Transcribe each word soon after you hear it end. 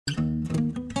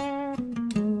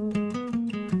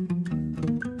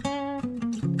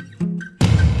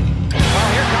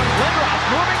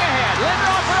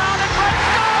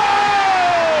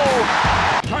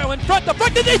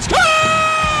deflected, they score!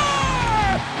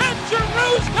 And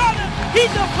Giroux's got it! He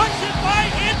deflects it by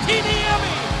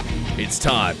Antiniemi! It's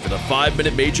time for the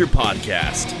 5-Minute Major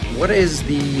Podcast. What is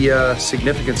the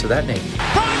significance of that name?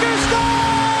 Tiger scores!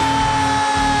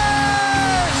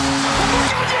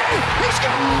 He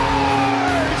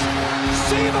scores!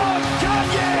 Simon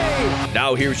Gagne!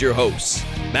 Now here's your hosts,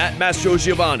 Matt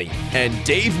Mastrogiovanni and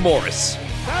Dave Morris.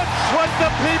 That's what the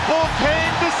people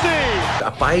came to see.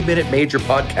 A 5-Minute Major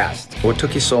Podcast. What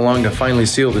took you so long to finally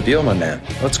seal the deal, my man?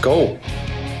 Let's go.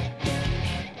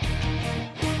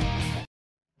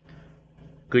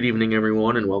 Good evening,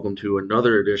 everyone, and welcome to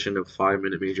another edition of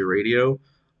 5-Minute Major Radio.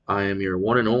 I am your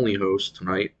one and only host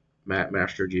tonight, Matt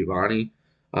Mastrogiovanni.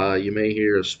 You may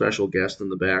hear a special guest in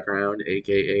the background,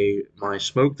 aka my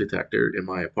smoke detector in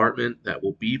my apartment that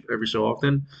will beep every so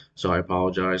often, so I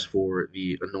apologize for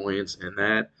the annoyance in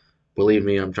that. Believe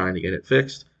me, I'm trying to get it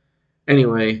fixed.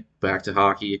 Anyway, back to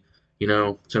hockey.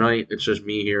 Tonight it's just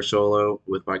me here solo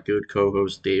with my good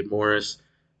co-host Dave Morris,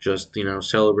 just,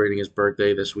 celebrating his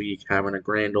birthday this week, having a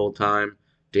grand old time.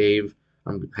 Dave,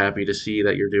 I'm happy to see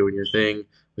that you're doing your thing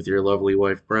with your lovely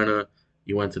wife Brenna.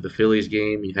 You went to the Phillies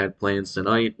game. You had plans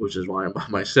tonight, which is why I'm by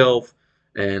myself.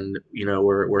 And,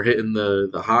 we're hitting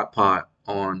the hot pot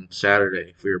on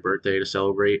Saturday for your birthday to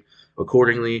celebrate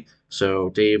accordingly. So,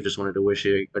 Dave, just wanted to wish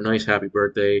you a nice happy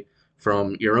birthday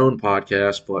from your own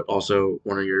podcast, but also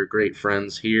one of your great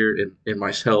friends here in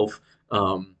myself.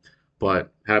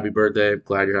 But happy birthday. I'm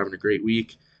glad you're having a great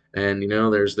week. And,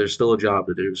 there's still a job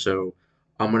to do. So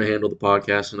I'm going to handle the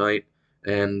podcast tonight.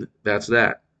 And that's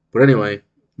that. But anyway,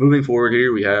 moving forward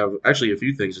here, we have actually a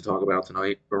few things to talk about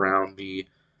tonight around the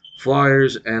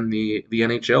Flyers and the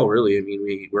NHL, really. I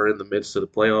mean, we're in the midst of the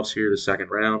playoffs here, the second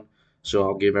round. So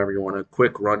I'll give everyone a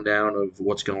quick rundown of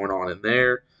what's going on in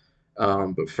there.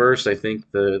 But first, I think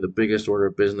the biggest order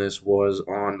of business was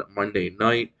on Monday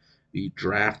night, the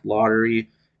draft lottery,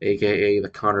 a.k.a. the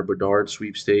Connor Bedard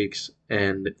sweepstakes.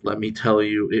 And let me tell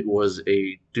you, it was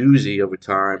a doozy of a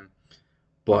time,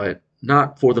 but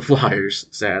not for the Flyers,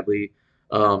 sadly.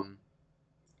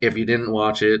 If you didn't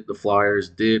watch it, the Flyers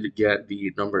did get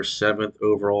the number 7th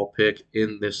overall pick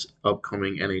in this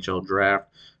upcoming NHL draft,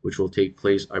 which will take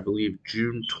place, I believe,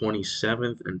 June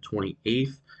 27th and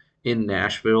 28th in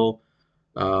Nashville.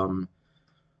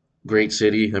 Great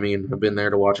city. I mean, I've been there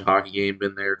to watch a hockey game,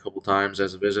 been there a couple times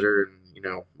as a visitor, and,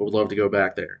 would love to go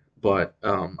back there. But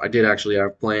I did actually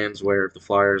have plans where if the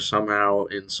Flyers somehow,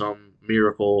 in some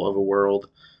miracle of a world,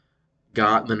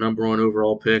 got the number 1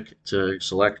 overall pick to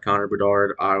select Connor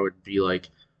Bedard, I would be like,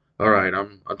 all right,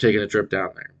 I'm taking a trip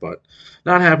down there. But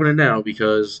not happening now,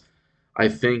 because I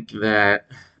think that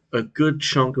a good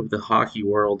chunk of the hockey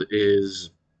world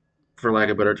is, for lack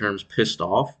of better terms, pissed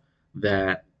off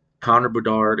that Connor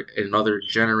Bedard, another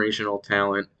generational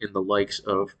talent in the likes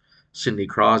of Sidney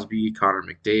Crosby, Connor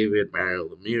McDavid, Mario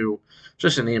Lemieux,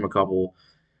 just to name a couple,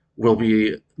 will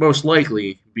be most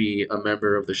likely be a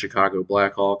member of the Chicago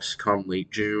Blackhawks come late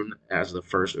June as the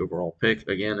first overall pick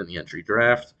again in the entry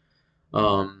draft.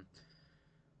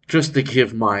 Just to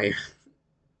give my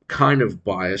kind of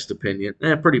biased opinion,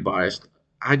 pretty biased,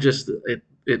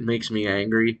 it makes me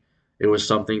angry. It was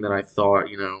something that I thought,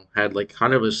 had like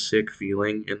kind of a sick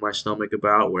feeling in my stomach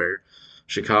about, where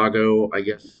Chicago, I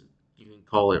guess you can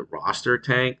call it roster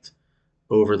tanked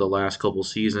over the last couple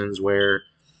seasons, where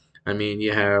I mean,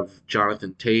 you have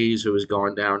Jonathan Toews, who has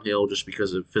gone downhill just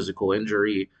because of physical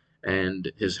injury,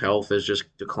 and his health has just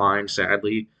declined,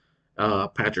 sadly.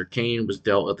 Patrick Kane was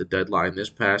dealt at the deadline this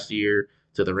past year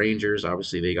to the Rangers.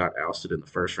 Obviously, they got ousted in the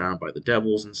first round by the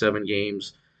Devils in 7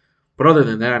 games. But other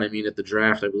than that, I mean, at the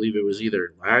draft, I believe it was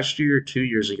either last year or 2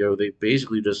 years ago, they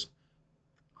basically just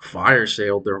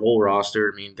fire-sailed their whole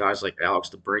roster. I mean, guys like Alex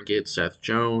DeBrincat, Seth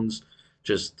Jones,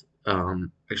 just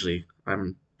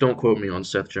don't quote me on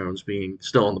Seth Jones being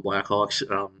still on the Blackhawks.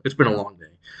 It's been a long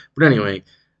day. But anyway,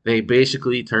 they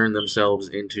basically turned themselves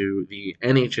into the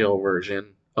NHL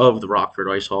version of the Rockford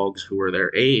Ice Hogs, who are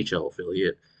their AHL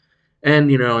affiliate.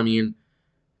 And,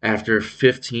 after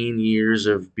 15 years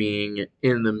of being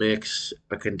in the mix,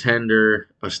 a contender,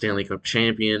 a Stanley Cup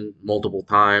champion multiple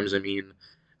times,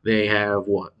 they have,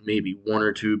 maybe 1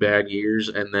 or 2 bad years,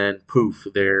 and then poof,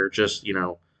 they're just,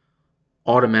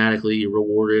 automatically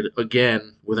rewarded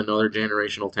again with another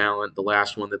generational talent. The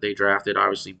last one that they drafted,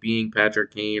 obviously, being Patrick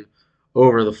Kane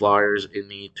over the Flyers in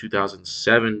the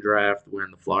 2007 draft, when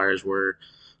the Flyers were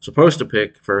supposed to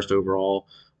pick first overall,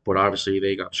 but obviously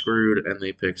they got screwed and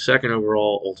they picked second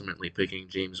overall, ultimately picking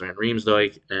James Van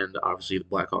Riemsdyk, and obviously the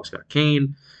Blackhawks got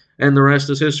Kane, and the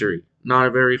rest is history. Not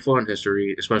a very fun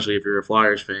history, especially if you're a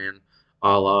Flyers fan,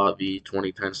 a la the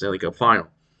 2010 Stanley Cup Final.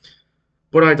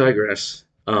 But I digress.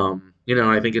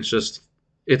 I think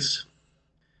it's,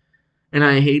 and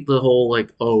I hate the whole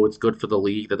like, oh, it's good for the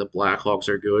league that the Blackhawks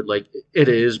are good. Like it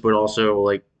is, but also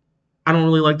like I don't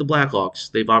really like the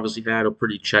Blackhawks. They've obviously had a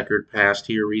pretty checkered past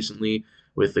here recently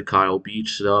with the Kyle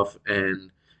Beach stuff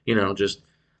and just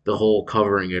the whole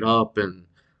covering it up, and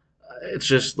it's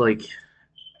just like,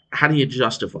 how do you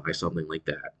justify something like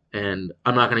that? And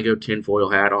I'm not going to go tinfoil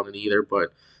hat on it either,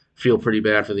 but feel pretty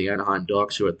bad for the Anaheim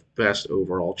Ducks, who had the best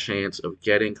overall chance of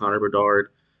getting Connor Bedard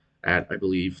at, I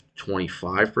believe,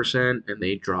 25%, and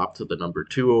they dropped to the number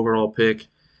 2 overall pick.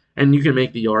 And you can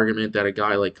make the argument that a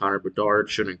guy like Connor Bedard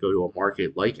shouldn't go to a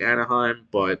market like Anaheim,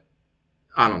 but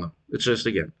I don't know. It's just,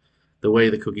 again, the way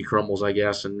the cookie crumbles, I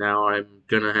guess. And now I'm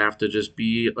going to have to just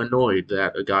be annoyed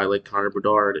that a guy like Connor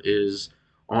Bedard is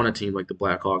on a team like the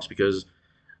Blackhawks, because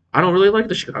I don't really like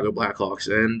the Chicago Blackhawks,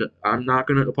 and I'm not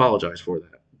going to apologize for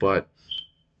that. But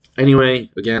anyway,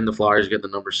 again, the Flyers get the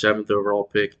number 7th overall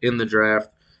pick in the draft.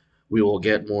 We will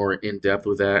get more in depth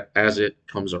with that as it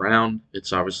comes around.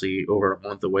 It's obviously over a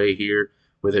month away here,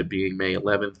 with it being May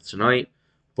 11th tonight.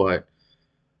 But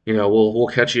we'll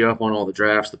catch you up on all the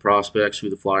drafts, the prospects, who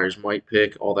the Flyers might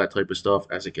pick, all that type of stuff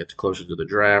as it gets closer to the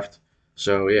draft.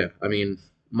 So yeah, I mean,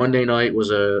 Monday night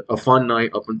was a fun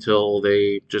night up until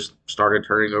they just started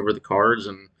turning over the cards,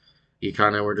 and you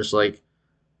kind of were just like,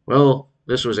 well,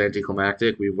 this was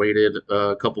anticlimactic. We waited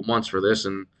a couple months for this,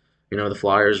 and the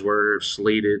Flyers were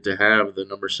slated to have the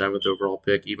number 7th overall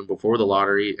pick even before the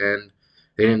lottery, and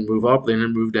they didn't move up, they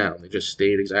didn't move down. They just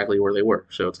stayed exactly where they were.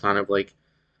 So it's kind of like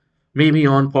maybe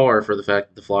on par for the fact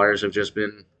that the Flyers have just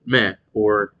been meh,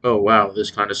 or oh wow, this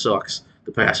kind of sucks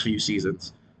the past few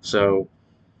seasons. So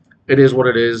it is what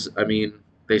it is. I mean,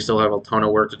 they still have a ton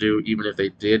of work to do, even if they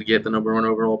did get the number 1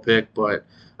 overall pick. But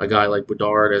a guy like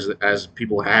Bedard, as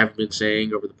people have been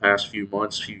saying over the past few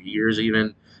months, few years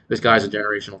even, this guy's a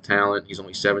generational talent. He's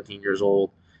only 17 years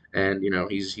old, and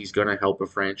he's going to help a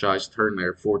franchise turn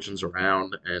their fortunes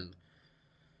around. And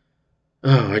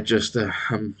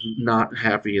I'm not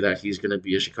happy that he's going to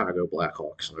be a Chicago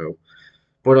Blackhawk. So,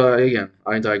 but again,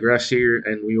 I digress here,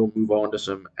 and we will move on to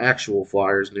some actual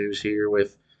Flyers news here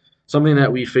with something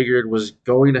that we figured was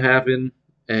going to happen,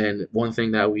 and one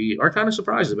thing that we are kind of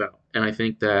surprised about. And I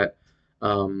think that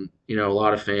a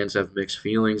lot of fans have mixed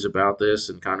feelings about this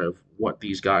and kind of what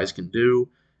these guys can do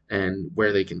and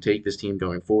where they can take this team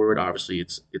going forward. Obviously,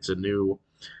 it's a new,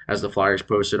 as the Flyers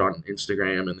posted on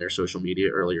Instagram and their social media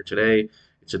earlier today,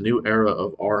 it's a new era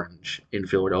of orange in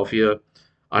Philadelphia.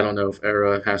 I don't know if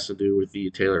era has to do with the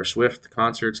Taylor Swift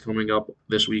concerts coming up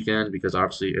this weekend, because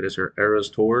obviously it is her Eras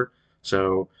tour.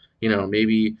 So,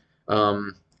 maybe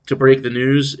to break the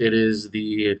news, it is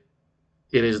the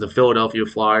Philadelphia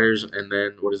Flyers, and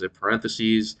then what is it,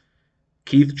 parentheses,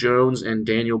 Keith Jones and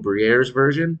Daniel Briere's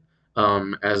version,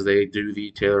 as they do the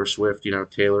Taylor Swift,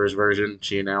 Taylor's version.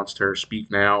 She announced her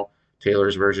Speak Now,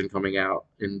 Taylor's version, coming out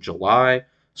in July.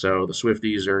 So the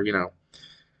Swifties are,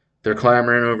 they're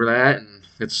clamoring over that, and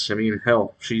I mean,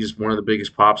 hell, she's one of the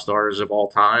biggest pop stars of all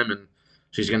time, and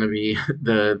she's going to be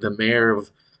the mayor of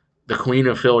the Queen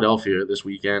of Philadelphia this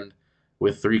weekend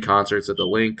with 3 concerts at the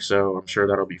Link, so I'm sure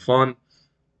that'll be fun.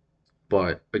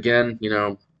 But again,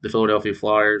 the Philadelphia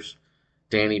Flyers,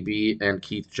 Danny B and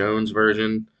Keith Jones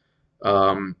version.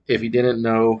 If you didn't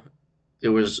know, it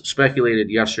was speculated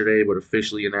yesterday, but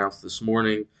officially announced this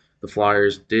morning. The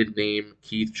Flyers did name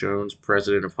Keith Jones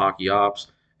president of hockey ops,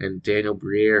 and Daniel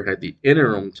Briere had the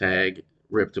interim tag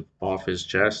ripped off his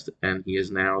chest, and he is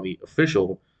now the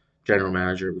official general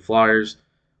manager of the Flyers.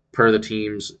 Per the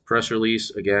team's press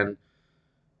release, again,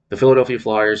 the Philadelphia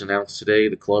Flyers announced today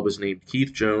the club has named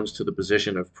Keith Jones to the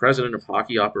position of president of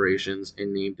hockey operations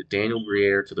and named Daniel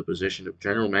Briere to the position of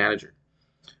general manager.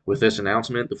 With this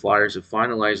announcement, the Flyers have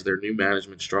finalized their new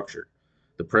management structure.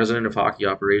 The president of hockey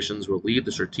operations will lead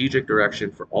the strategic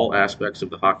direction for all aspects of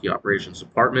the hockey operations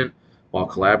department while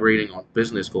collaborating on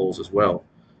business goals as well.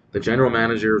 The general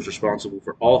manager is responsible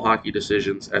for all hockey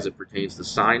decisions as it pertains to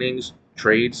signings,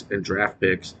 trades, and draft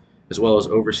picks, as well as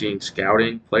overseeing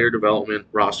scouting, player development,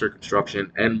 roster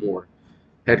construction, and more.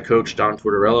 Head coach Don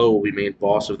Tortorella will be made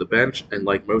boss of the bench, and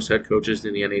like most head coaches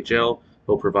in the NHL,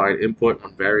 he'll provide input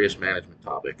on various management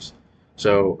topics.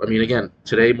 So, I mean, again,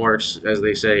 today marks, as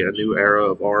they say, a new era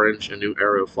of orange, a new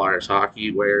era of Flyers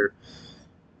hockey, where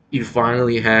you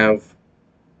finally have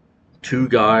 2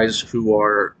 guys who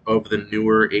are of the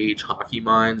newer age hockey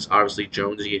minds. Obviously,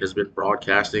 Jonesy has been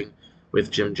broadcasting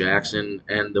with Jim Jackson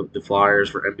and the Flyers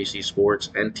for NBC Sports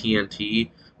and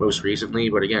TNT most recently.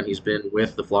 But again, he's been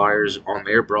with the Flyers on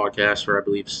their broadcast for, I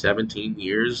believe, 17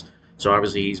 years. So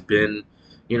obviously he's been,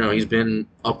 he's been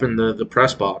up in the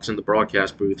press box in the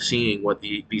broadcast booth, seeing what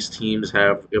these teams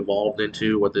have evolved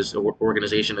into, what this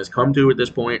organization has come to at this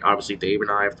point. Obviously, Dave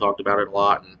and I have talked about it a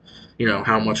lot, and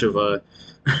how much of a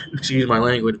excuse my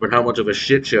language, but how much of a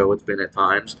shit show it's been at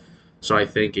times. So I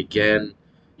think again,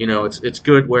 it's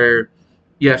good where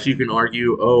yes, you can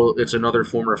argue, oh, it's another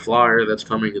former Flyer that's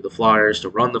coming to the Flyers to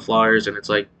run the Flyers, and it's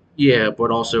like, yeah,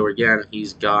 but also again,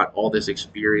 he's got all this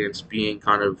experience being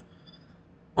kind of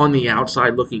on the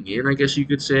outside looking in, I guess you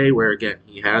could say, where again,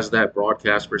 he has that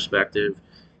broadcast perspective.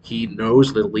 He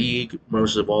knows the league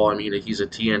most of all. I mean, he's a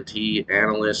TNT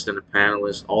analyst and a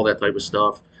panelist, all that type of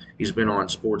stuff. He's been on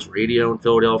sports radio in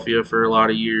Philadelphia for a lot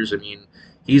of years. I mean,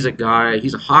 he's a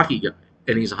hockey guy,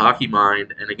 and he's a hockey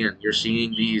mind. And again, you're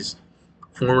seeing these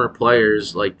former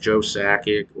players like Joe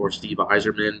Sakic or Steve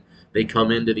Yzerman. They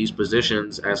come into these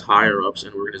positions as higher ups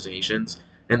in organizations,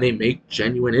 and they make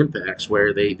genuine impacts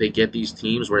where they get these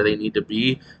teams where they need to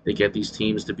be. They get these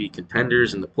teams to be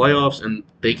contenders in the playoffs, and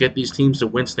they get these teams to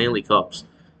win Stanley Cups.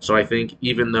 So I think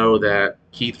even though that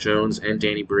Keith Jones and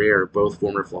Danny Briere are both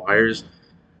former Flyers,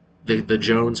 the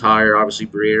Jones hire, obviously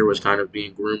Briere was kind of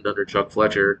being groomed under Chuck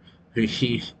Fletcher,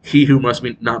 who must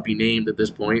not be named at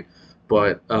this point.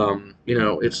 But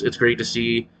it's great to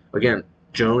see again.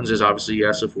 Jones is obviously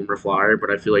yes a former Flyer,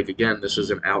 but I feel like again this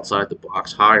is an outside the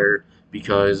box hire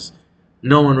because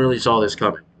no one really saw this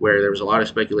coming. Where there was a lot of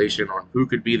speculation on who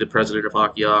could be the president of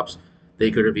hockey ops.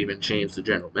 They could have even changed the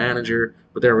general manager,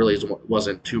 but there really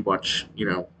wasn't too much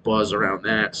buzz around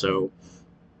that. So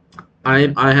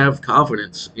I have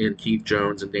confidence in Keith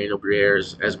Jones and Daniel Briere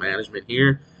as management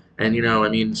here. And, I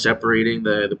mean, separating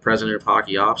the president of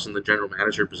hockey ops and the general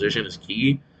manager position is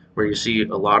key, where you see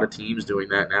a lot of teams doing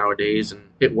that nowadays, and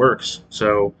it works.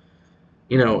 So,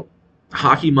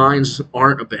 hockey minds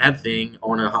aren't a bad thing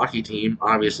on a hockey team,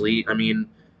 obviously. I mean,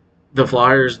 the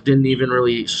Flyers didn't even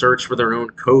really search for their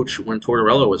own coach when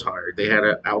Tortorella was hired. They had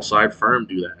an outside firm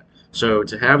do that. So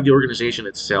to have the organization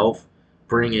itself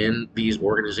bring in these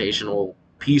organizational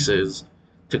pieces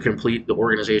to complete the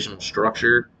organizational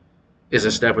structure is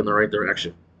a step in the right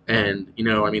direction. And,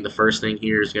 I mean, the first thing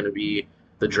here is going to be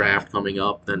the draft coming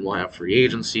up. Then we'll have free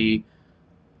agency,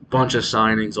 bunch of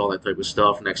signings, all that type of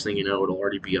stuff. Next thing you know, it'll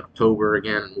already be October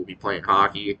again, and we'll be playing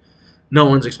hockey. No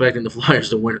one's expecting the Flyers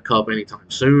to win a cup anytime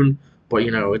soon, but,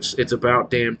 it's about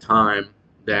damn time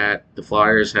that the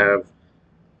Flyers have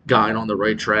gotten on the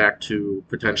right track to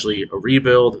potentially a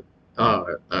rebuild.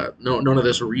 None of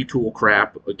this retool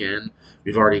crap again.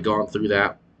 We've already gone through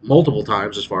that multiple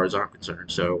times as far as I'm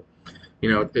concerned. So,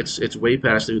 it's way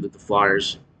past due that the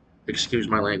Flyers, excuse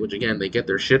my language again, they get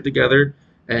their shit together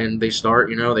and they start,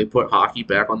 they put hockey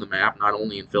back on the map, not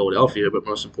only in Philadelphia, but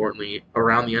most importantly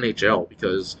around the NHL,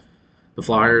 because the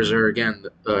Flyers are, again,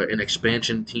 an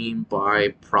expansion team by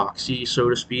proxy, so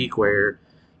to speak, where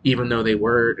even though they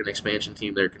were an expansion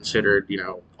team, they're considered,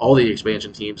 all the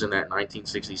expansion teams in that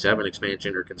 1967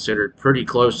 expansion are considered pretty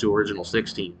close to original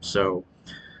six teams. So,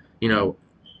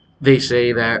 they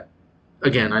say that,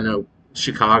 again, I know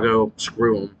Chicago,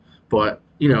 screw them, but,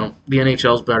 the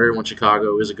NHL's better when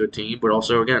Chicago is a good team, but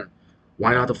also, again,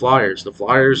 why not the Flyers? The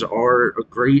Flyers are a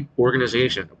great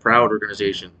organization, a proud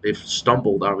organization. They've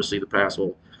stumbled, obviously,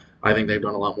 I think they've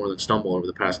done a lot more than stumble over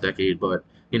the past decade, but,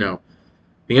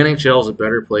 the NHL is a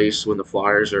better place when the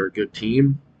Flyers are a good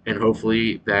team, and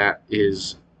hopefully that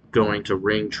is going to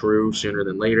ring true sooner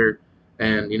than later,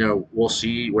 and, we'll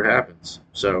see what happens.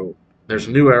 So there's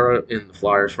a new era in the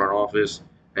Flyers front office,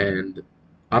 and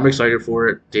I'm excited for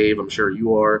it. Dave, I'm sure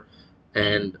you are,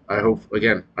 and I hope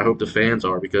the fans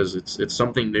are, because it's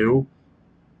something new,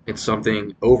 it's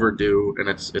something overdue, and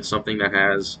it's something that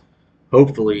has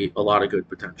hopefully a lot of good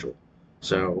potential.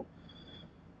 So,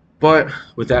 but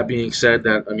with that being said,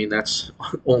 that's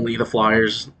only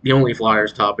the only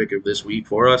Flyers topic of this week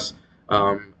for us.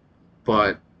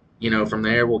 But from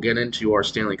there we'll get into our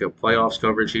Stanley Cup playoffs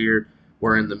coverage here.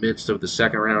 We're in the midst of the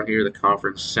second round here, the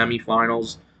conference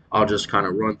semifinals. I'll just kind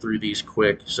of run through these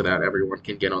quick so that everyone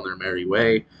can get on their merry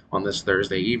way on this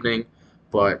Thursday evening.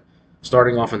 But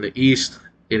starting off in the East,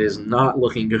 it is not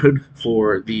looking good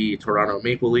for the Toronto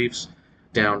Maple Leafs,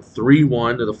 down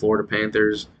 3-1 to the Florida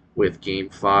Panthers, with Game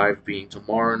 5 being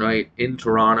tomorrow night in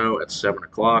Toronto at 7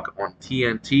 o'clock on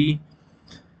TNT.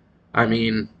 I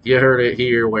mean, you heard it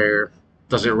here, where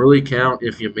does it really count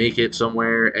if you make it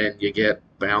somewhere and you get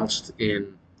bounced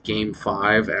in Game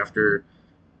 5 after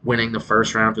winning the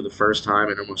first round for the first time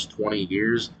in almost 20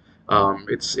 years?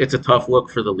 It's a tough look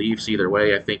for the Leafs either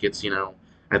way. I think it's,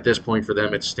 at this point for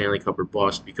them, it's Stanley Cup or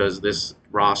bust, because this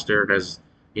roster has,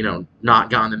 not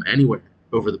gotten them anywhere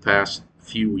over the past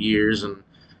few years, and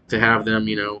to have them,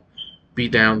 be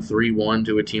down 3-1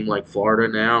 to a team like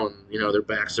Florida now, and their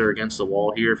backs are against the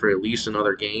wall here for at least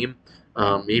another game,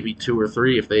 maybe 2 or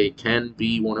 3 if they can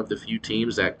be one of the few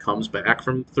teams that comes back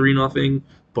from 3-0.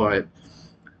 But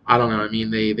I don't know. I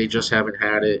mean, they just haven't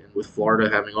had it. And with Florida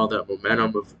having all that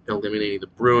momentum of eliminating the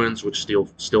Bruins, which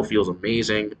still feels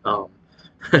amazing.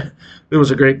 It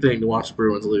was a great thing to watch the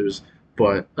Bruins lose.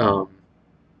 But no,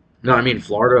 I mean,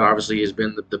 Florida obviously has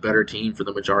been the better team for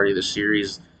the majority of the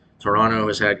series. Toronto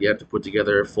has had yet to put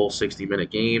together a full 60-minute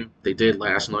game. They did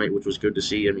last night, which was good to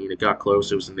see. I mean, it got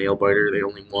close. It was a nail biter. They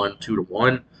only won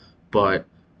 2-1, but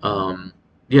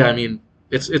yeah, I mean,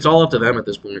 it's all up to them at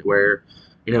this point. Where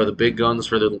the big guns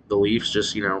for the Leafs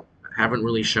just haven't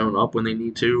really shown up when they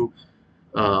need to.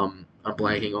 I'm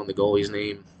blanking on the goalie's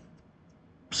name.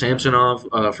 Samsonov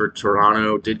for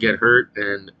Toronto did get hurt,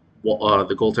 and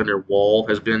the goaltender Wall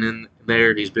has been in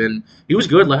there. He was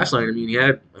good last night. I mean,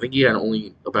 I think he had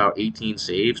only about 18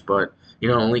 saves, but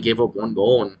only gave up 1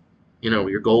 goal. And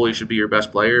your goalie should be your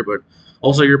best player, but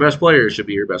also your best players should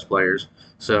be your best players.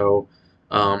 So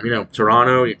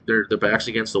Toronto, their backs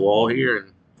against the wall here,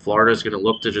 and Florida's going to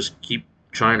look to just keep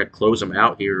trying to close them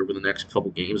out here over the next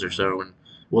couple games or so, and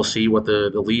we'll see what the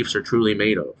Leafs are truly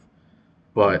made of.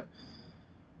 But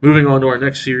moving on to our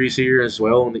next series here as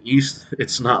well in the East,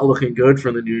 it's not looking good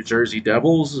for the New Jersey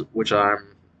Devils, which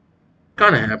I'm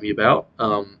kind of happy about.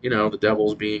 The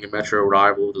Devils being a Metro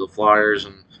rival to the Flyers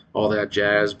and all that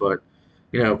jazz, but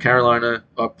Carolina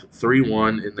up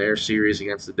 3-1 in their series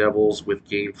against the Devils, with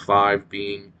Game 5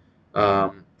 being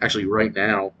actually right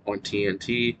now on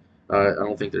TNT. I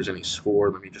don't think there's any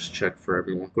score. Let me just check for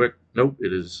everyone quick. Nope,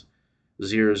 it is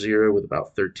 0-0 with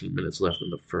about 13 minutes left in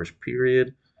the first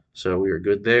period. So we are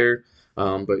good there.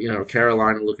 But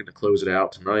Carolina looking to close it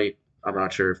out tonight. I'm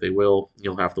not sure if they will.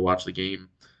 You'll have to watch the game.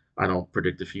 I don't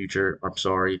predict the future. I'm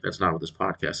sorry. That's not what this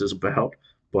podcast is about.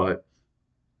 But,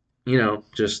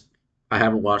 just I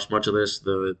haven't watched much of this.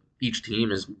 Each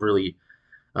team is really,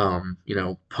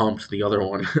 pumped the other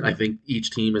one. I think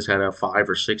each team has had a 5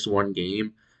 or 6-1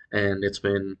 game, and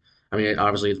I mean,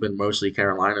 obviously it's been mostly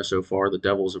Carolina so far. The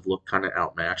Devils have looked kind of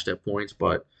outmatched at points,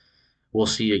 but we'll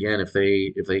see again if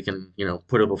they can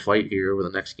put up a fight here over the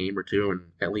next game or two and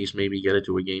at least maybe get it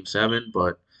to a Game 7.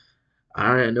 But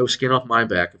I no skin off my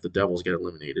back if the Devils get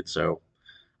eliminated, so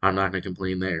I'm not going to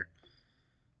complain there.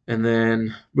 And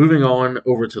then moving on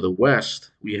over to the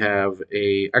West, we have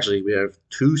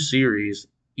two series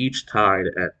each tied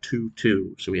at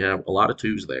 2-2. So we have a lot of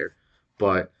twos there.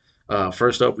 But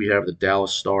first up, we have the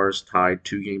Dallas Stars tied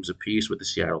 2 games apiece with the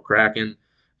Seattle Kraken.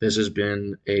 This has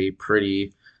been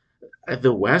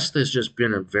the West has just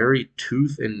been a very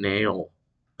tooth and nail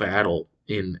battle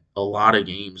in a lot of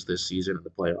games this season in the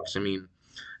playoffs. I mean,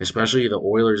 especially the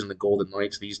Oilers and the Golden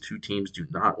Knights, these two teams do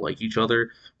not like each other.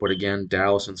 But again,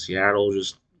 Dallas and Seattle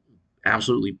just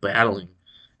absolutely battling.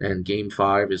 And Game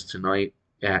 5 is tonight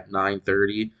at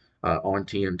 9:30 on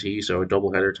TNT. So a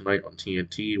doubleheader tonight on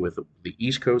TNT with the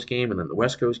East Coast game and then the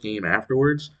West Coast game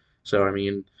afterwards. So, I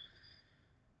mean,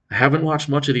 I haven't watched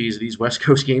much of these. These West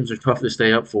Coast games are tough to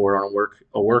stay up for on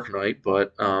a work night,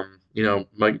 but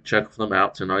might check them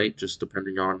out tonight, just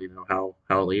depending on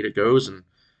how late it goes, and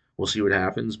we'll see what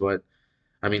happens. But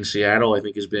I mean, Seattle, I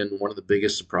think, has been one of the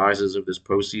biggest surprises of this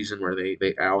postseason, where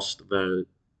they oust the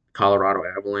Colorado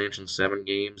Avalanche in 7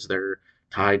 games. They're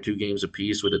tied 2 games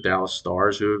apiece with the Dallas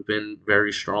Stars, who have been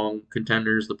very strong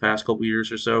contenders the past couple years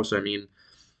or so. So I mean,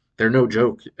 they're no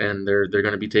joke, and they're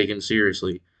going to be taken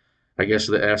seriously. I guess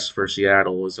the S for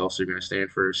Seattle is also going to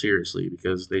stand for seriously,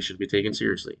 because they should be taken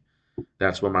seriously.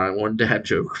 That's my one dad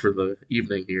joke for the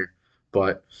evening here.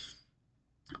 But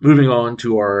moving on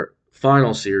to our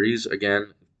final series,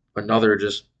 again, another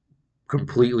just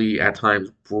completely, at times,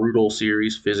 brutal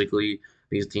series physically.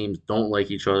 These teams don't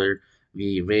like each other.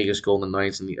 The Vegas Golden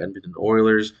Knights and the Edmonton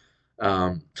Oilers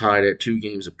tied at 2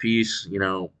 games apiece.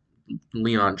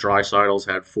 Leon Draisaitl's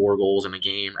had 4 goals in a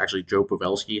game. Actually, Joe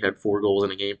Pavelski had 4 goals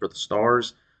in a game for the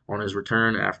Stars on his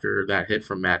return after that hit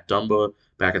from Matt Dumba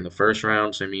back in the first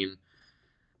round. So, I mean,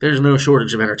 there's no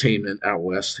shortage of entertainment out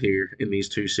west here in these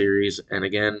 2 series. And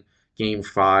again, Game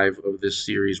 5 of this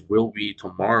series will be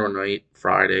tomorrow night,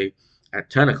 Friday, at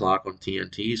 10 o'clock on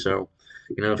TNT. So,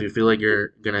 if you feel like you're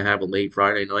going to have a late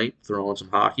Friday night, throw on some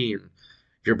hockey, and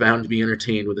you're bound to be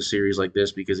entertained with a series like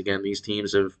this, because, again, these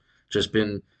teams have just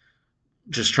been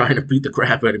trying to beat the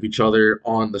crap out of each other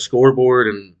on the scoreboard,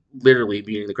 and literally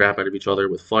beating the crap out of each other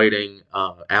with fighting.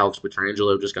 Alex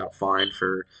Pietrangelo just got fined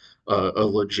for a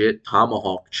legit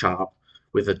tomahawk chop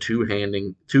with a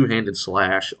two-handed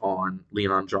slash on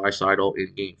Leon Draisaitl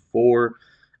in Game 4.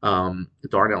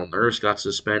 Darnell Nurse got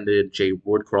suspended. Jay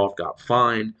Woodcroft got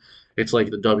fined. it's like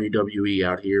the WWE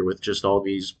out here with just all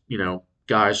these,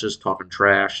 guys just talking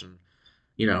trash, and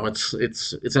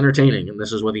it's entertaining, and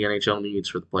this is what the NHL needs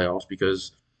for the playoffs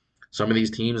because some of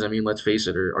these teams, I mean, let's face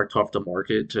it, are tough to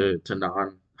market to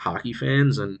non-hockey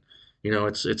fans, and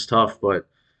it's tough, but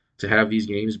to have these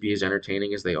games be as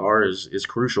entertaining as they are is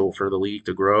crucial for the league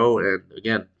to grow. And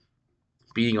again,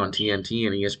 being on TNT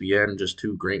and ESPN, just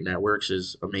two great networks,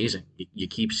 is amazing. You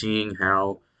keep seeing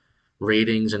how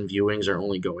ratings and viewings are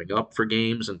only going up for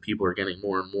games, and people are getting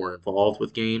more and more involved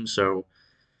with games. So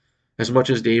as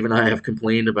much as Dave and I have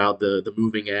complained about the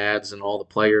moving ads and all the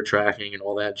player tracking and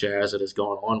all that jazz that has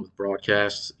gone on with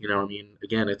broadcasts, I mean,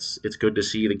 again, it's good to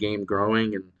see the game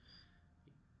growing, and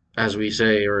as we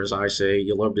say, or as I say,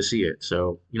 you love to see it.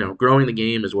 So, growing the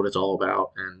game is what it's all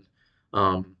about, and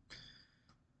um,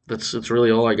 that's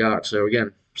really all I got. So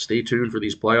again, stay tuned for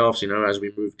these playoffs. As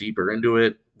we move deeper into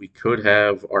it, we could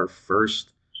have our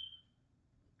first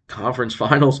conference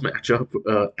finals matchup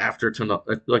after tonight.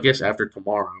 I guess after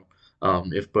tomorrow,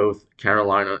 if both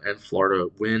Carolina and Florida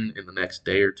win in the next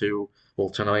day or two. Well,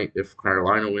 tonight, if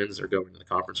Carolina wins, they're going to the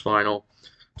conference final.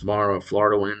 Tomorrow, if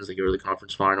Florida wins, they go to the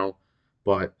conference final.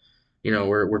 But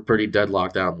we're pretty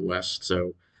deadlocked out in the West,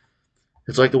 so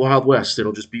it's like the Wild West.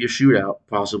 It'll just be a shootout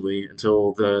possibly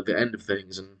until the end of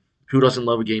things. And who doesn't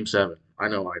love a Game 7? I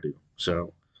know I do.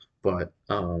 So, but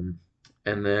and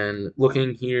then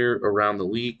looking here around the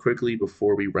league quickly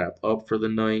before we wrap up for the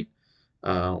night.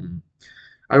 Um,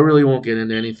 I really won't get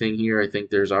into anything here. I think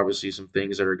there's obviously some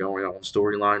things that are going on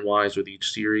storyline wise with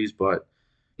each series, but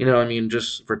I mean,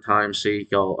 just for time's sake,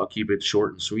 I'll keep it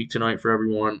short and sweet tonight for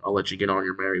everyone. I'll let you get on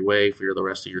your merry way for the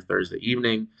rest of your Thursday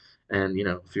evening. And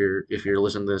if you're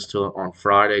listening to this on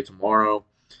Friday tomorrow,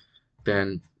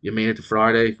 then you made it to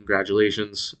Friday.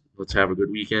 Congratulations. Let's have a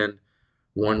good weekend.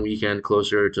 One weekend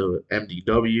closer to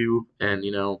MDW, and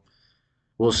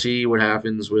we'll see what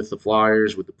happens with the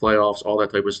Flyers, with the playoffs, all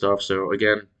that type of stuff. So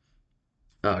again,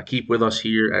 keep with us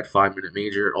here at 5 Minute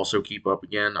Major. Also keep up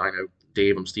again. I know,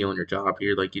 Dave, I'm stealing your job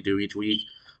here like you do each week,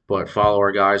 but follow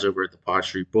our guys over at the Pod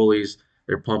Street Bullies.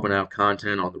 They're pumping out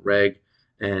content on the reg,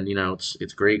 and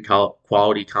it's great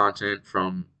quality content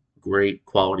from great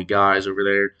quality guys over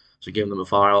there. So give them a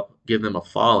follow. Give them a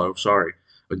follow. Sorry,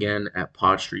 again at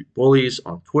Pod Street Bullies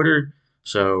on Twitter.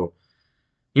 So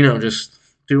just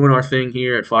doing our thing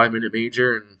here at 5 Minute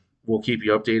Major, and we'll keep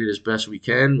you updated as best we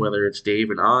can, whether it's Dave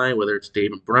and I, whether it's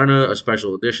Dave and Brenna, a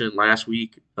special edition last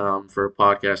week for a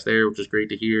podcast there, which is great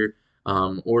to hear,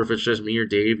 or if it's just me or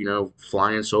Dave,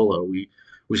 flying solo. We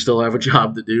still have a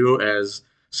job to do as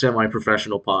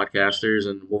semi-professional podcasters,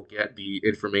 and we'll get the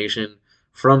information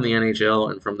from the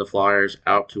NHL and from the Flyers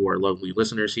out to our lovely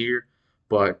listeners here.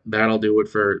 But that'll do it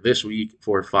for this week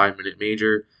for 5 Minute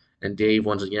Major. And Dave,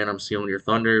 once again, I'm stealing your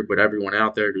thunder, but everyone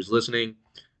out there who's listening,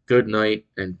 good night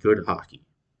and good hockey.